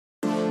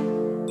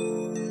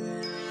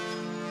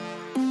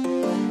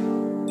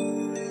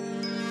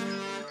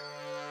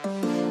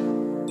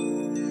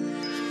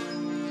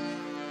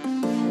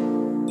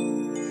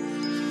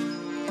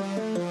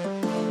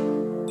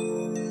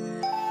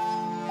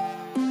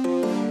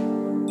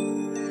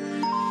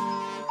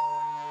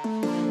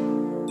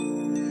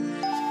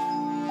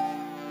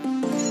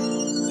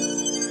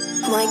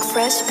Mike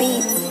Fresh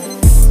Beats.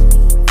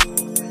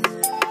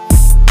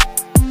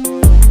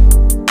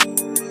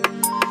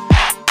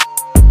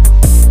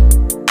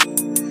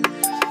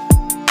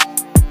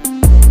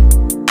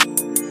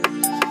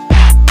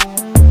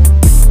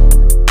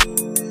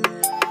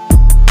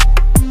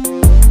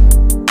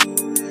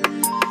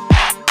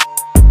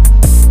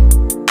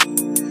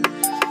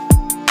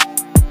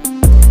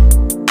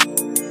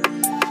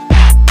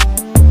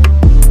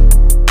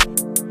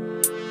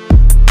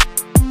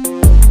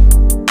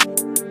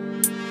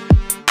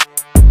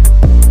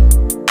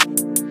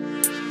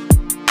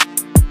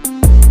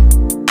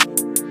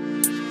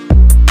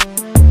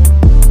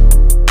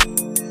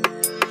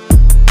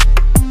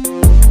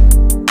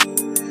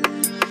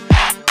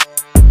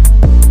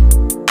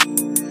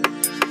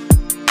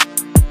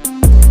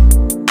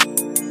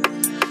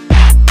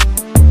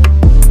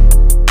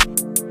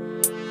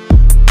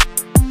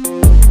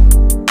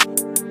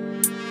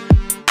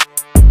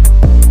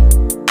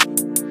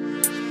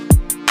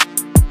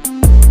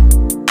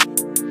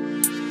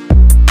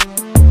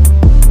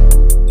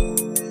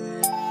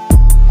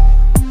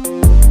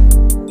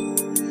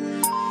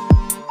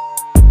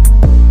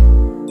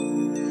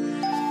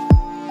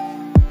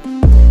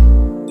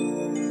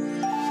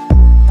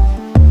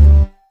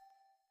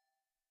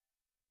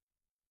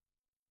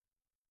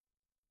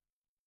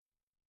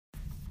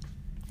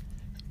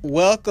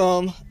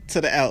 Welcome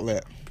to the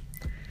outlet.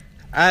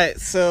 Alright,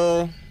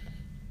 so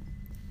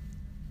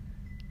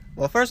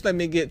first let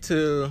me get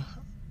to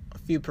a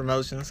few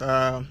promotions.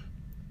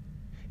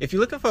 If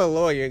you're looking for a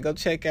lawyer, go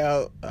check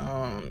out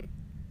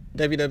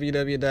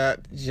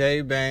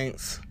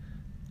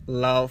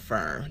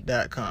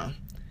www.jbankslawfirm.com.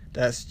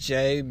 That's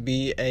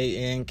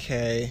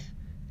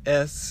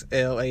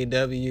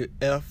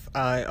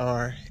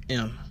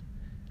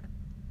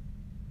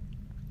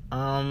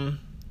JBANKSLAWFIRM.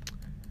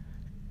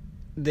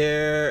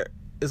 There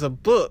is a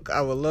book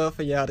I would love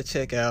for y'all to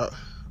check out.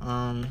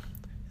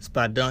 It's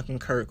by Duncan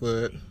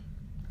Kirkwood.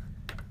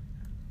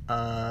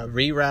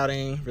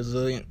 Rerouting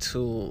Resilient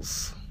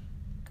Tools.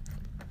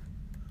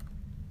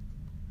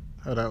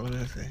 Hold on, let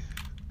me see. I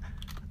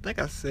think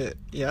I said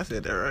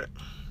that right.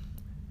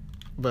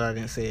 But I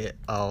didn't say it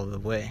all the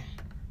way.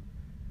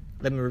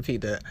 Let me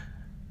repeat that.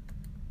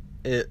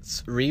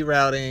 It's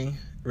Rerouting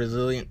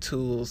Resilient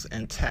Tools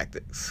and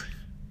Tactics.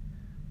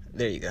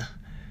 There you go.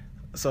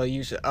 So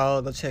you should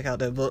all go check out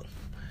that book.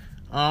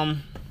 So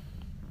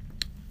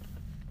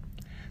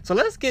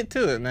let's get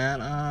to it,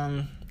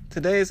 man.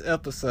 Today's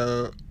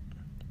episode,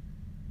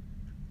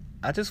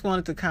 I just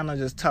wanted to kind of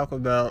just talk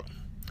about,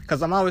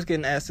 because I'm always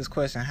getting asked this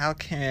question, how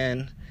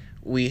can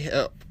we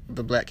help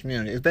the black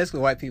community? It's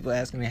basically white people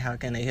asking me how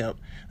can they help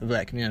the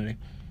black community.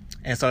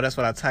 And so that's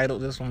what I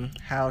titled this one,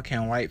 How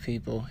Can White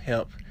People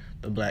Help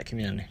the Black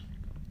Community?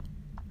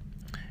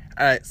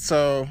 Alright,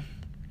 so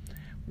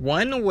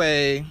one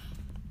way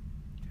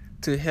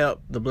to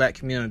help the black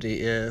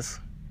community is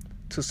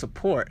to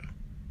support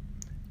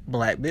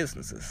black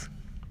businesses.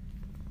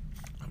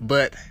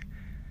 But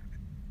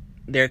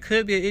there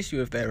could be an issue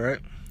with that, right?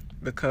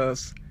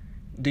 Because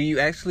do you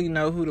actually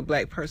know who the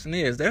black person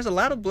is? There's a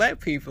lot of black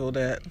people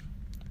that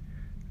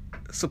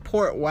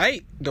support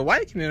the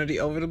white community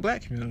over the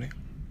black community.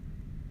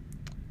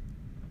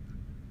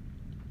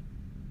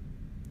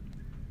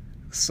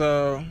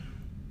 So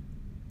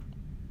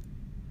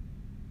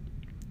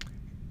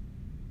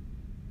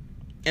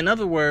in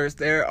other words,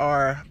 there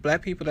are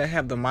black people that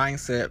have the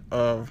mindset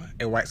of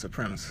a white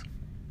supremacist.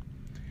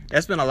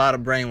 There's been a lot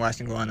of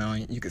brainwashing going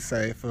on, you could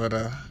say, for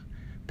the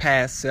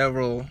past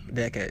several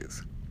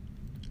decades.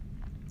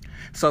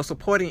 So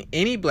supporting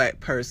any black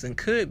person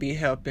could be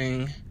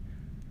helping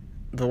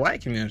the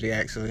white community,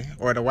 actually,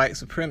 or the white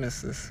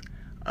supremacist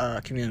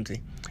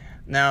community.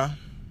 Now,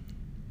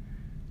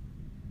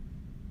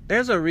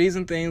 there's a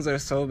reason things are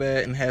so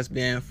bad and has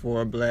been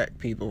for black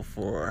people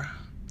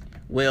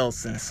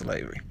since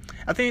slavery.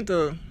 I think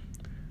the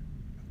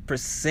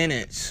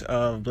percentage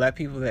of black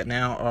people that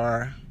now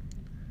are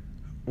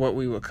what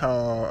we would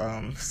call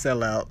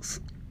sellouts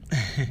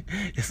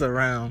is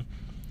around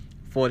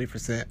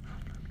 40%.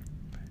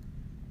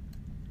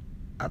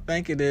 I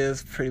think it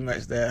is pretty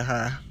much that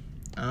high.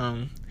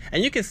 And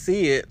you can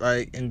see it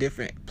like in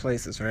different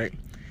places, right?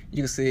 You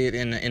can see it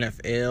in the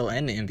NFL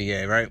and the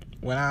NBA, right?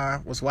 When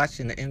I was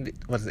watching the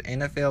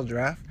NFL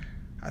draft,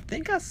 I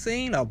think I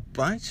seen a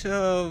bunch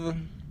of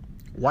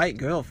white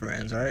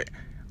girlfriends, right?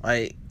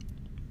 Like,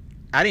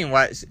 I didn't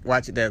watch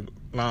it that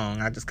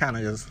long. I just kind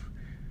of just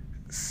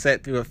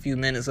sat through a few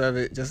minutes of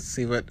it just to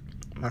see what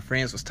my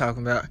friends was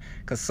talking about.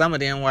 Because some of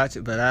them watch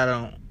it, but I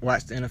don't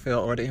watch the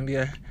NFL or the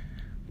NBA.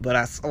 But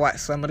I watched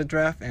some of the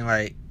draft, and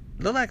like,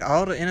 looked like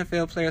all the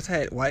NFL players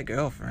had white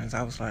girlfriends.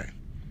 I was like,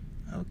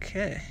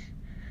 okay.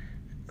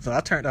 So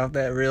I turned off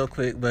that real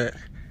quick. But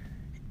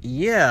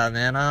yeah,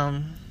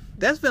 man,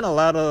 there's been a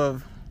lot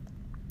of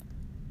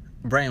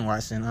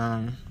brainwashing.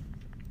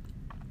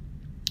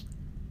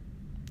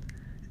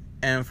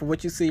 And for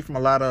what you see from a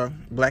lot of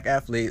black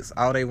athletes,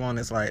 all they want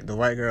is like the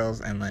white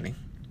girls and money.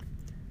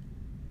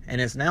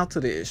 And it's now to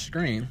the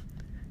extreme.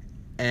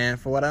 And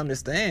for what I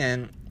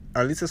understand,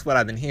 or at least that's what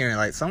I've been hearing,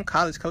 like some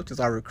college coaches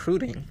are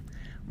recruiting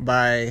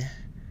by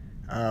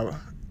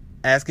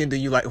asking, do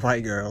you like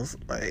white girls?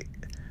 Like,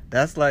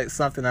 that's like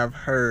something I've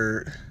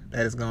heard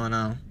that is going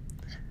on.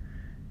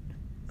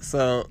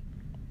 So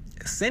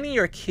sending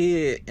your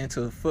kid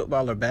into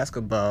football or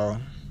basketball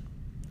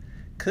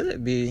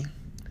could be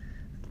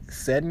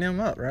setting them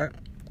up, right?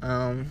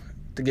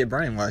 To get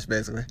brainwashed,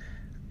 basically.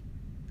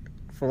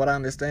 For what I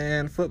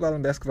understand, football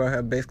and basketball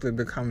have basically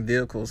become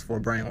vehicles for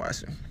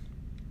brainwashing.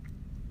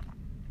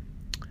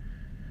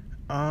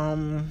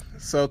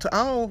 So to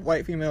all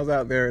white females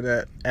out there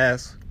that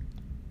ask,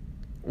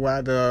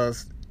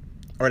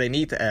 they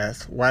need to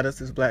ask, why does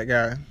this black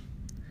guy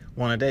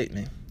want to date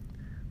me?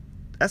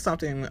 That's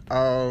something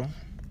all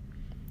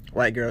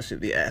white girls should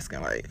be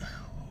asking. Like,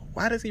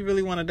 why does he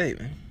really want to date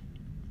me?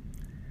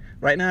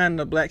 Right now in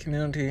the black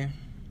community,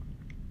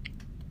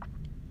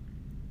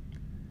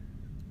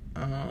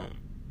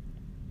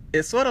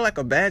 it's sort of like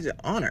a badge of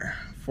honor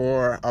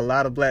for a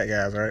lot of black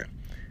guys, right?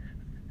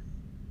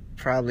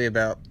 Probably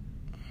about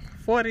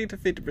 40 to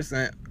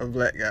 50% of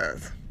black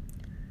guys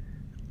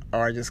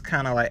are just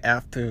kind of like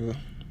after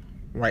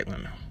white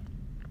women.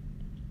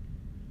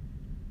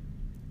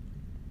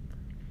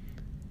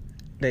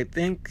 They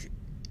think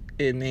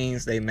it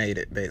means they made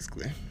it,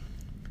 basically.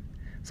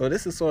 So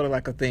this is sort of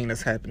like a thing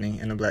that's happening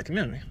in the black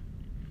community.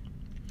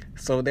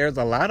 So there's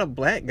a lot of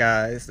black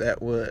guys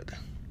that would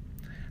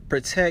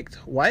protect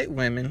white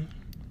women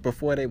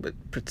before they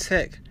would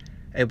protect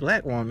a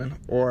black woman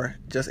or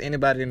just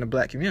anybody in the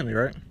black community,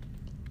 right?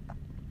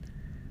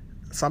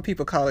 Some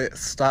people call it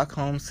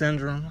Stockholm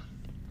Syndrome.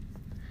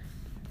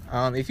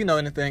 If you know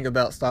anything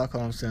about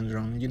Stockholm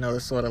Syndrome, you know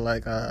it's sort of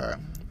like, I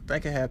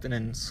think it happened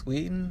in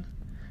Sweden.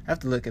 I have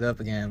to look it up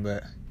again,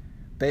 but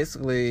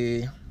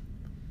basically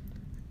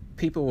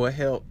people were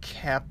held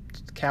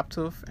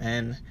captive,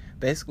 and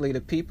basically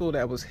the people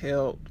that was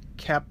held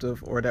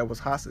captive or that was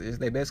hostages,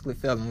 they basically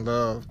fell in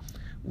love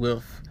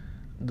with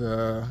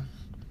the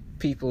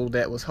people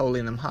that was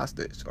holding them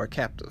hostage or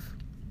captive.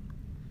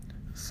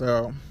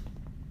 So,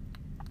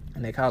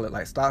 and they call it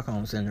like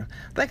Stockholm Syndrome.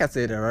 I think I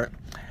said that right.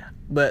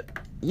 But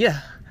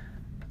yeah.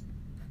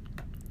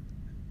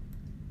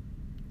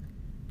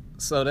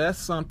 So that's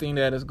something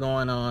that is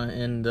going on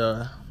in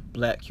the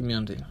black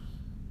community.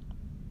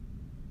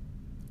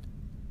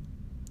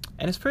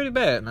 And it's pretty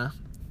bad, man.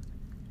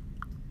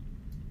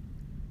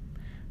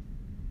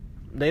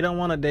 They don't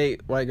want to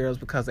date white girls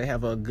because they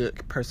have a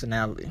good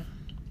personality.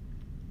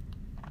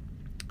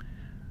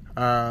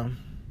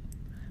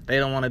 They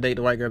don't want to date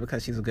the white girl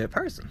because she's a good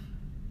person.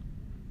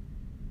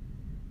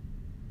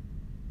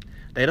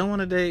 They don't want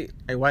to date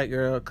a white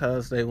girl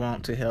because they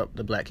want to help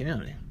the black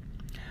community.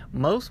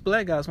 Most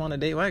black guys want to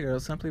date white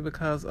girls simply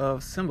because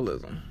of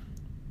symbolism.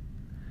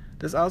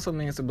 This also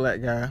means the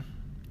black guy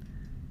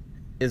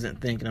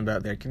isn't thinking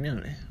about their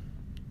community.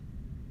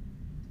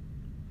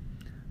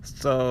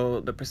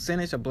 So the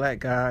percentage of black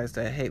guys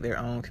that hate their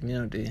own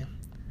community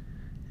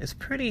is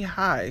pretty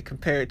high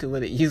compared to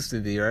what it used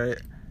to be, right?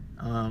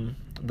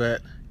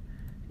 But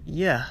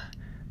yeah,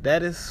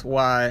 that is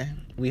why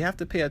we have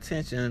to pay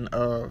attention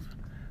of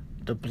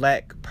the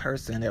black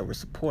person that we're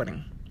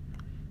supporting.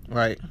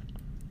 Right?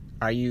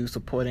 Are you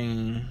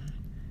supporting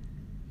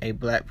a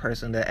black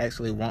person that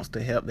actually wants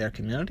to help their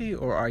community,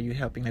 or are you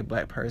helping a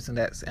black person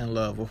that's in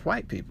love with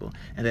white people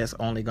and that's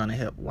only going to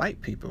help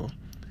white people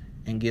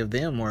and give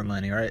them more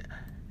money, right?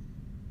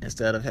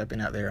 Instead of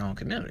helping out their own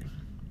community.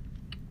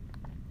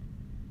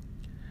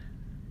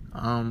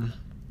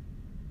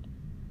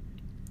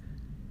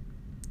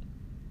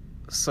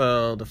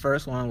 So the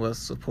first one was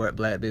support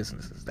black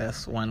businesses.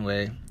 That's one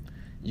way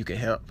you can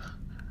help,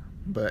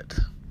 but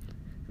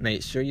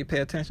make sure you pay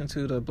attention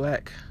to the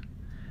black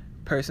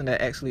person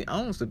that actually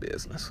owns the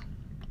business.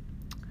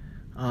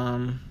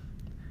 Another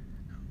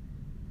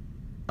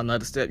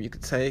step you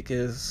could take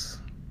is,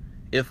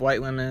 if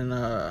white women,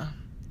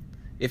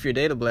 if you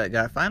date a black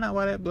guy, find out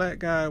why that black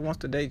guy wants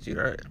to date you,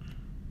 right?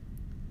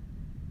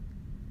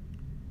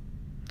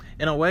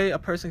 In a way, a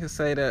person can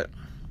say that,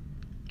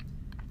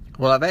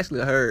 well, I've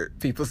actually heard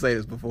people say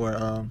this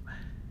before,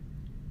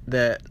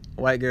 that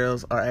white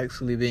girls are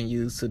actually being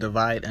used to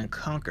divide and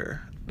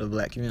conquer the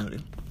black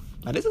community.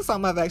 Now, this is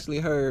something I've actually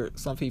heard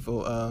some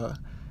people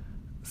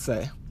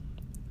say.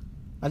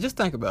 Now, just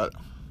think about it.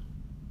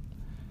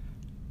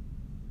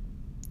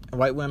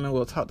 White women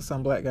will talk to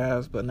some black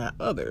guys, but not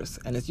others.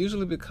 And it's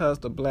usually because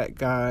the black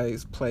guy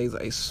plays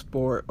a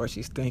sport, or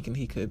she's thinking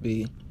he could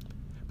be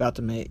about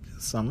to make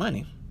some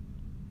money.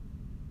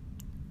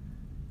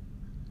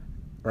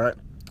 Right?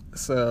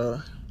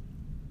 So,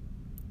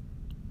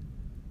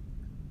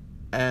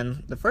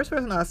 and the first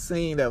person I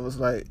seen that was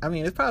like, I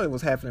mean, it probably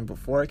was happening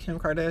before Kim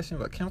Kardashian,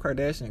 but Kim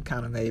Kardashian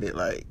kind of made it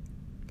like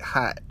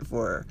hot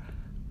for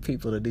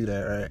people to do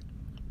that, right?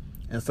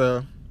 And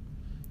so,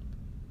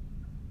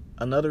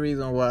 another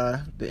reason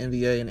why the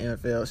NBA and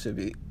NFL should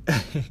be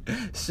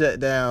shut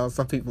down,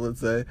 some people would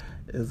say,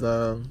 is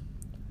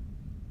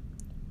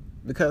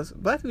because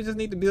black people just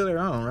need to build their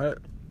own, right?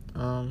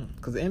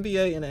 Because the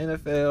NBA and the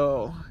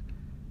NFL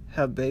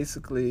have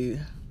basically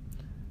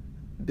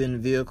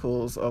been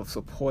vehicles of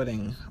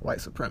supporting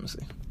white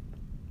supremacy.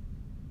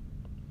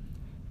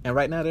 And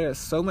right now there is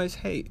so much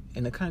hate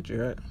in the country,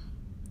 right?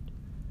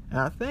 And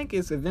I think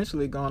it's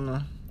eventually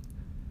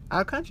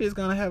our country is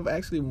gonna have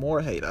actually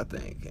more hate, I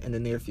think, in the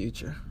near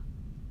future.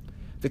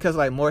 Because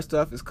like more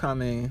stuff is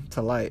coming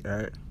to light,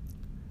 right?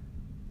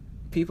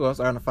 People are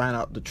starting to find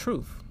out the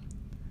truth.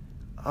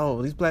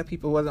 Oh, these black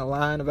people wasn't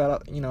lying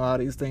about, all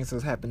these things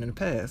that's happened in the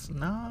past.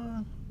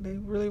 No, they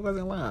really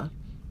wasn't lying.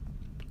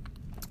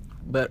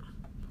 But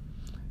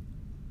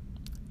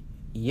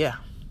yeah,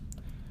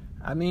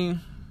 I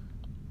mean,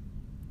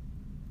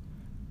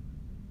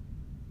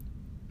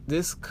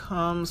 this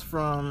comes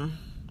from,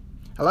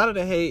 a lot of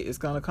the hate is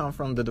going to come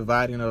from the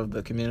dividing of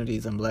the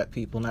communities and black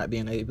people not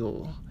being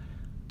able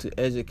to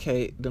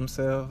educate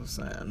themselves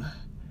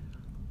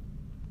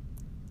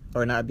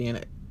or not being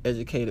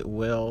educated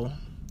well.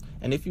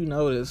 And if you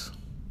notice,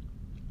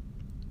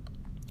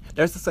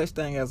 there's such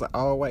thing as an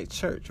all-white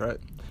church, right?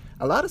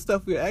 A lot of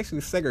stuff we're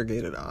actually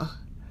segregated on.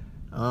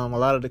 A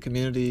lot of the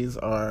communities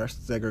are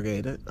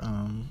segregated.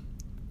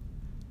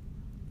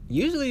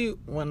 Usually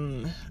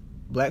when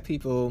black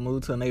people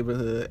move to a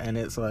neighborhood and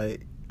it's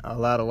like a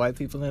lot of white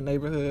people in the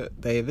neighborhood,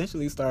 they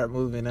eventually start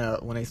moving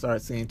out when they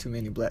start seeing too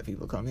many black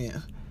people come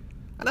in.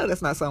 I know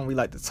that's not something we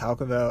like to talk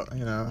about,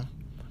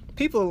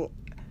 People,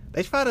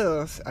 they try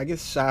to, I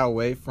guess, shy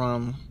away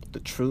from the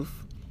truth.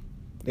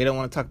 They don't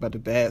want to talk about the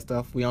bad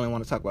stuff. We only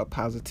want to talk about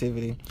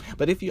positivity.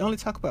 But if you only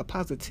talk about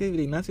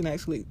positivity, nothing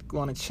actually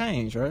going to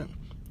change, right?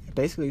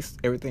 Basically,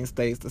 everything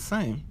stays the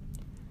same.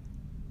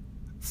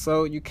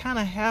 So you kind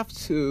of have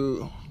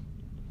to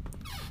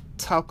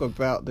talk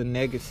about the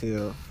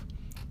negative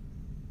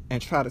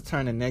and try to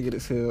turn the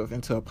negative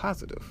into a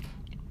positive.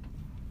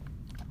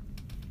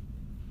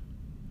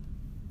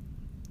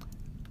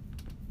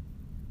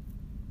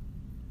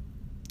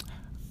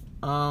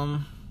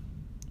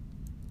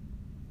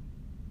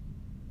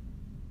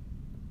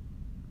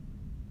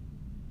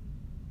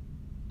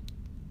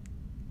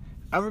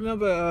 I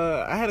remember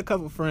I had a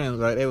couple friends,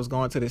 right? They was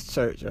going to this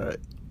church, right?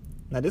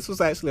 Now, this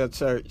was actually a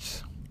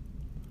church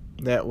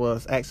that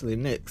was actually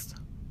mixed.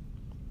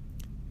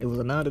 It was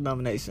a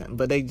non-denomination,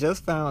 but they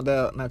just found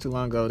out not too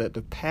long ago that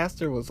the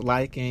pastor was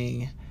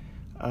liking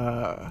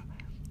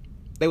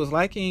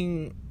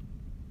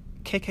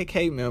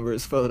KKK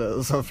members'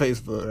 photos on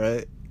Facebook,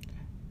 right?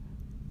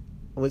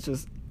 Which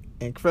was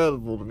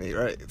incredible to me,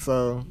 right?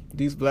 So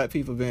these black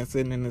people have been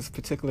sitting in this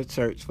particular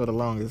church for the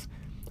longest,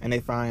 and they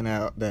find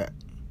out that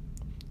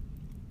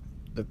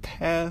the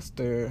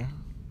pastor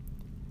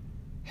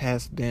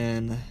has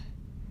been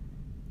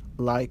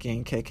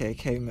liking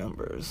KKK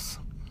members'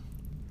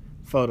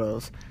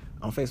 photos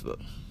on Facebook.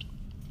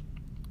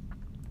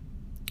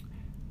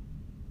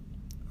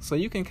 So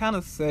you can kind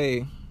of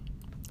say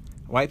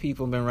white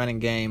people have been running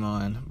game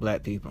on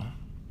black people.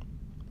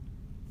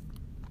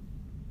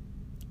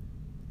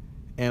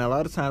 And a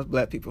lot of times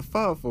black people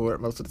fall for it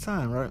most of the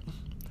time, right?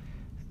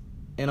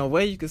 In a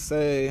way you could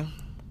say,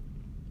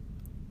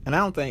 and I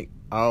don't think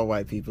all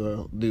white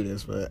people do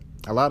this, but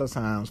a lot of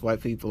times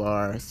white people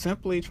are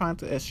simply trying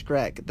to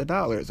extract the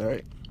dollars,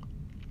 right?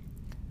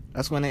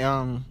 That's when they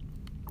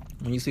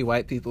when you see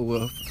white people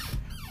with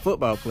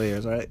football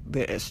players, right?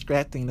 They're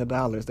extracting the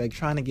dollars. They're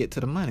trying to get to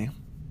the money.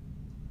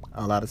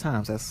 A lot of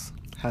times that's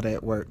how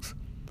that works.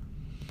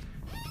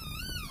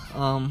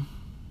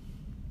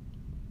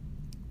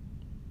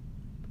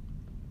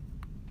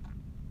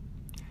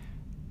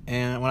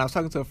 And when I was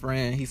talking to a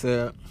friend, he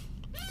said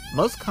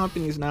most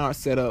companies now are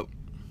set up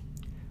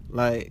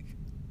like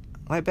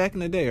back in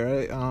the day,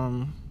 right?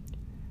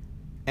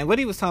 And what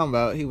he was talking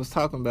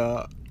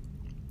about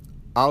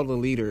all the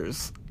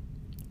leaders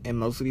in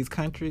most of these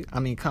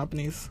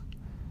companies,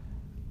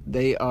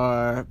 they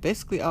are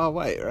basically all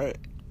white, right?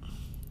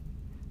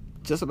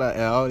 Just about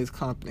all these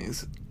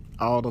companies,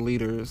 all the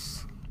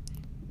leaders,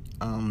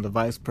 the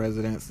vice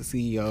presidents, the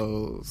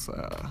CEOs,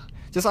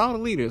 just all the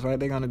leaders, right?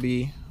 They're going to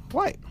be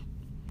white.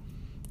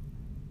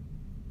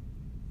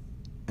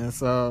 And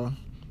so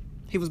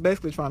he was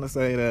basically trying to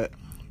say that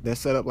they're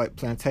set up like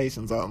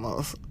plantations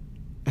almost.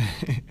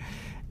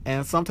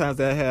 And sometimes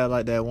they have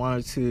like that one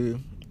or two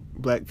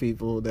black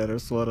people that are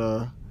sort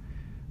of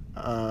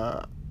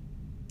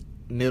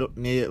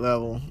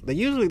mid-level. They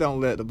usually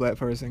don't let the black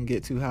person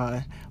get too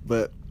high,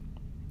 but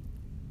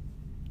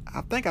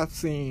I think I've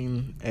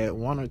seen at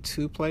one or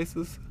two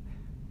places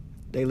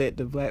they let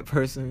the black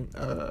person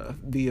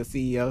be a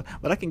CEO.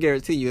 But I can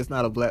guarantee you it's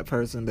not a black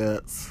person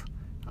that's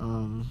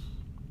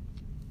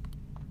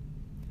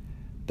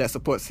that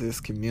supports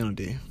his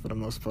community for the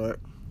most part.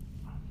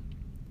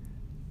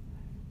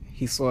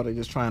 He's sort of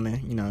just trying to,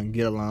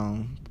 get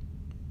along,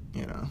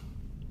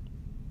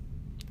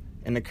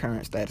 in the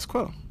current status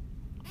quo.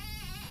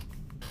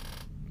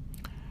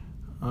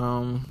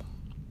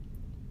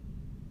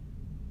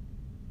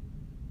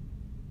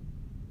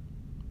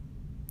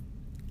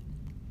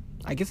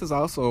 I guess it's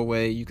also a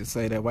way you could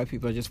say that white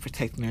people are just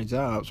protecting their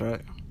jobs,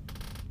 right?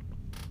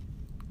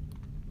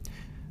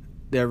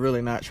 They're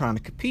really not trying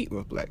to compete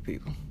with black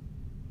people.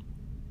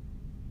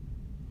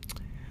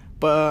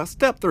 But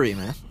step 3,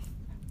 man.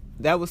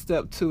 That was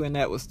step 2 and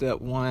that was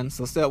step 1.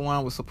 So step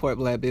 1 was support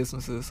black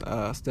businesses.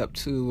 Step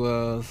 2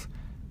 was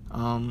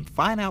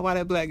find out why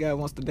that black guy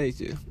wants to date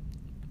you.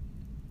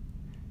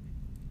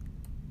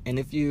 And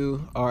if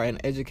you are an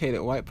educated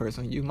white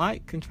person, you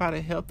can try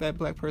to help that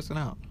black person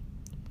out.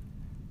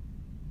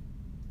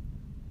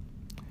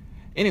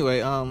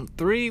 Anyway,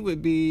 3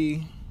 would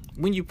be,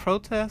 when you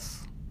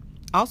protest,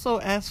 also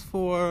ask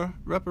for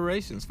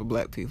reparations for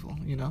black people,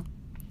 you know?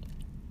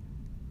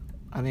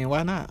 I mean,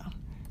 why not?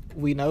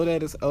 We know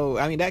that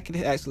that could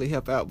actually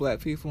help out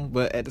black people,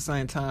 but at the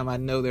same time, I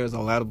know there's a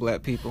lot of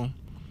black people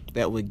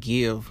that would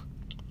give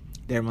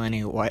their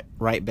money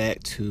right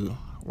back to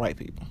white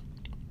people.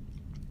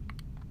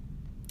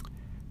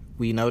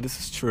 We know this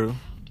is true.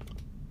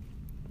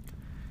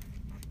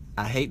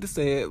 I hate to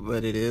say it,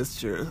 but it is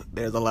true.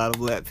 There's a lot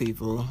of black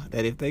people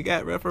that if they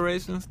got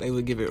reparations, they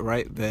would give it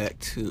right back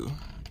to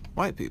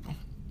white people.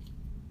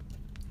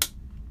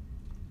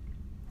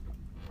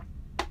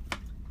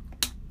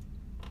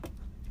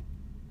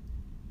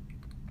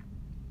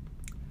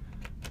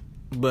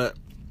 But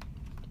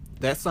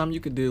that's something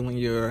you could do when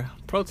you're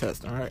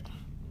protesting, right?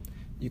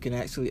 You can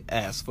actually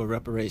ask for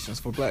reparations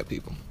for black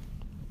people.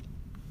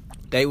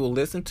 They will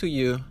listen to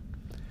you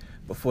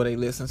before they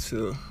listen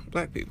to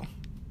black people.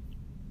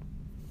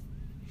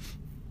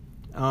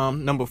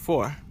 Number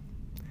 4,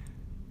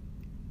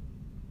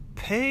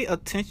 pay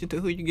attention to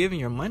who you're giving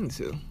your money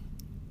to.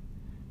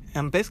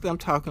 And basically I'm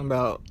talking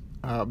about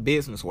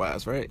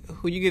business-wise, right?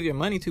 Who you give your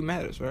money to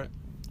matters, right?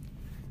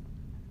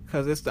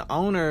 Because it's the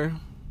owner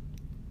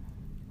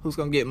who's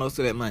going to get most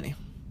of that money.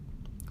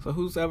 So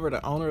who's ever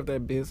the owner of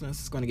that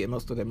business is going to get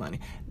most of that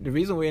money. The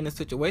reason we're in this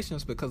situation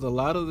is because a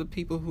lot of the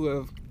people who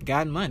have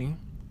gotten money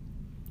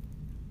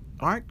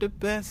aren't the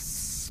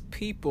best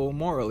people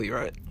morally,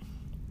 right?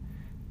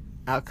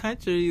 Our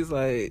country is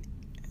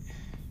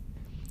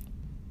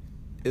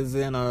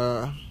in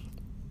a,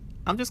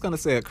 I'm just going to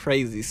say a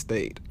crazy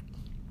state.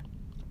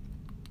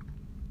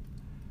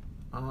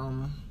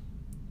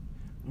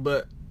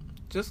 But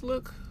just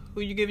look who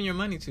you're giving your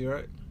money to,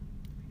 right?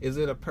 Is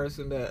it a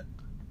person that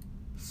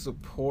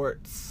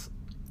supports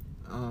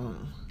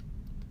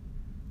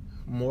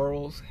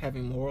morals,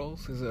 having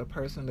morals? Is it a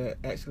person that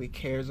actually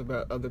cares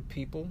about other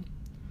people?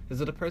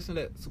 Is it a person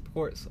that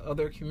supports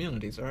other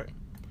communities, right?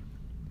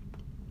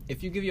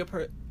 If you give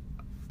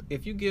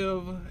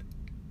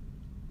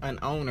an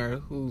owner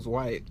who's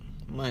white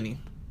money,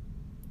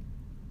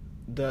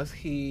 does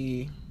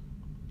he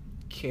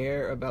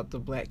care about the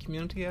black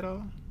community at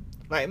all?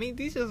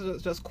 These are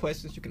just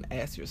questions you can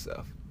ask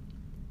yourself.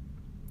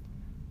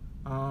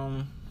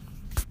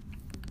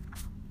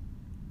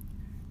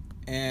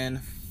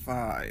 And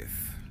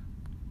 5,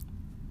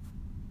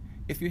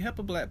 if you help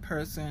a black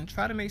person,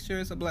 try to make sure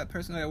it's a black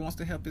person that wants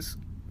to help his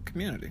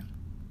community.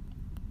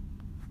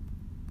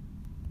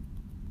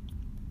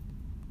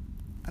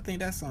 I think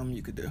that's something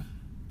you could do.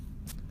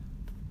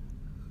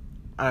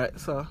 Alright,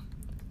 so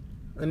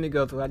let me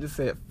go through. I just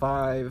said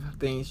 5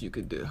 things you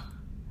could do.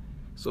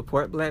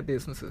 Support black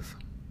businesses.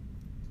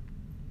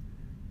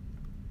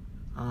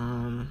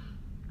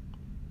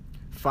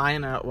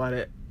 Find out why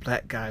that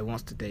black guy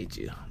wants to date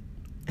you.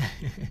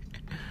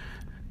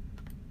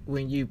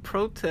 When you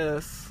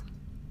protest,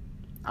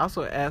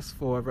 also ask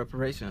for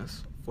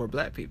reparations for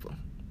black people.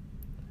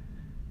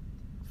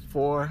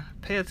 4,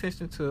 pay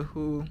attention to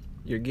who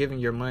you're giving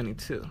your money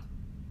to.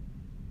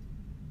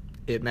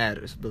 It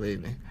matters,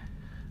 believe me.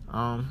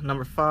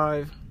 Number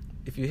 5,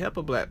 if you help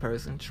a black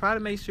person, try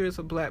to make sure it's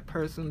a black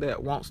person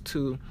that wants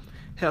to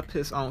help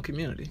his own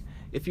community.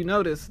 If you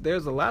notice,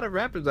 there's a lot of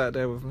rappers out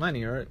there with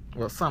money, right?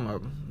 Well, some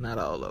of them, not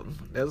all of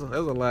them. There's a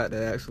lot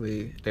that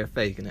actually, they're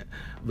faking it.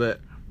 But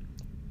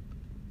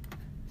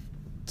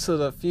to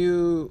the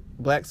few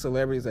black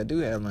celebrities that do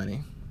have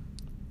money,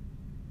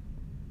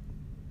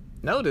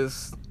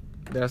 notice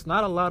there's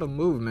not a lot of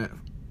movement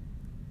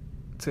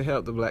to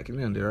help the black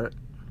community, right?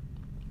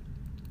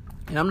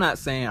 And I'm not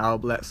saying all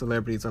black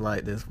celebrities are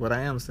like this. What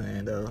I am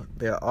saying, though,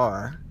 there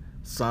are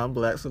some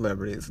black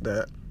celebrities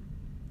that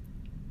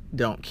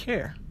don't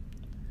care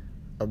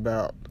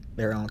about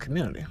their own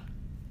community.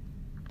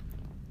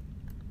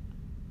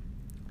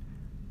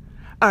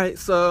 Alright,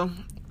 so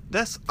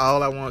that's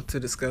all I want to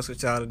discuss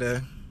with y'all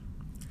today.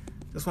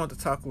 Just want to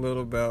talk a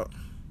little about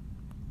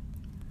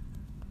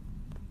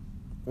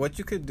what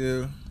you could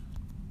do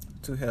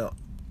to help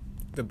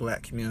the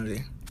black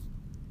community,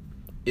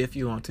 if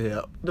you want to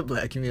help the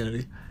black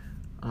community.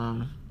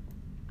 I'm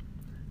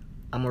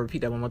going to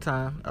repeat that one more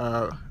time.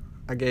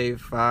 I gave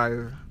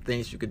 5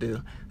 things you could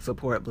do.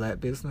 Support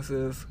black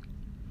businesses.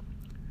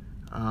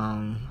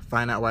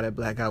 Find out why that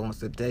black guy wants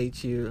to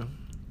date you.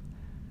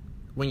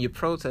 When you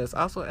protest,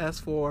 also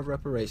ask for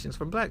reparations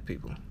for black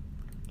people.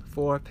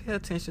 4, pay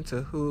attention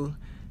to who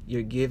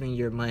you're giving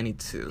your money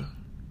to.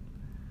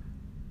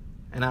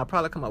 And I'll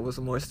probably come up with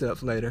some more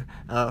steps later.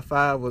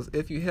 5 was,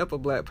 if you help a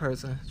black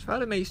person, try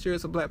to make sure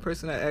it's a black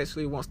person that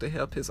actually wants to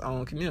help his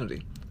own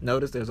community.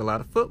 Notice there's a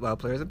lot of football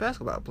players and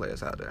basketball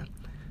players out there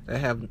that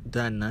have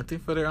done nothing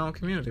for their own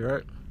community,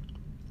 right?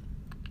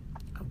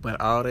 but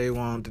all they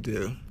want to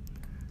do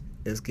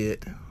is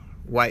get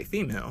white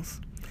females.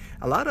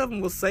 A lot of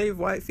them will save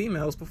white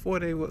females before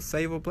they would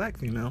save a black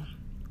female,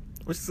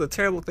 which is a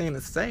terrible thing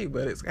to say,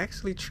 but it's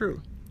actually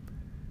true.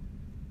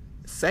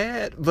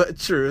 Sad, but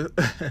true.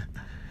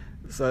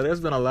 So there's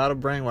been a lot of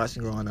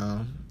brainwashing going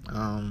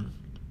on.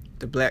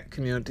 The black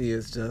community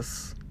is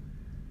just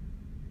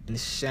in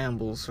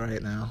shambles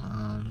right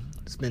now.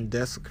 It's been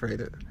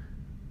desecrated.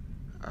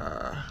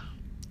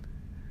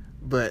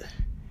 But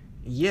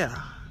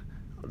yeah,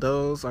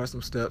 those are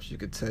some steps you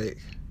could take.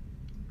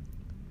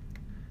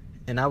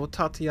 And I will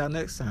talk to y'all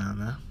next time,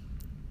 man.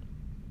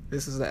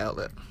 This is The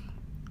Outlet.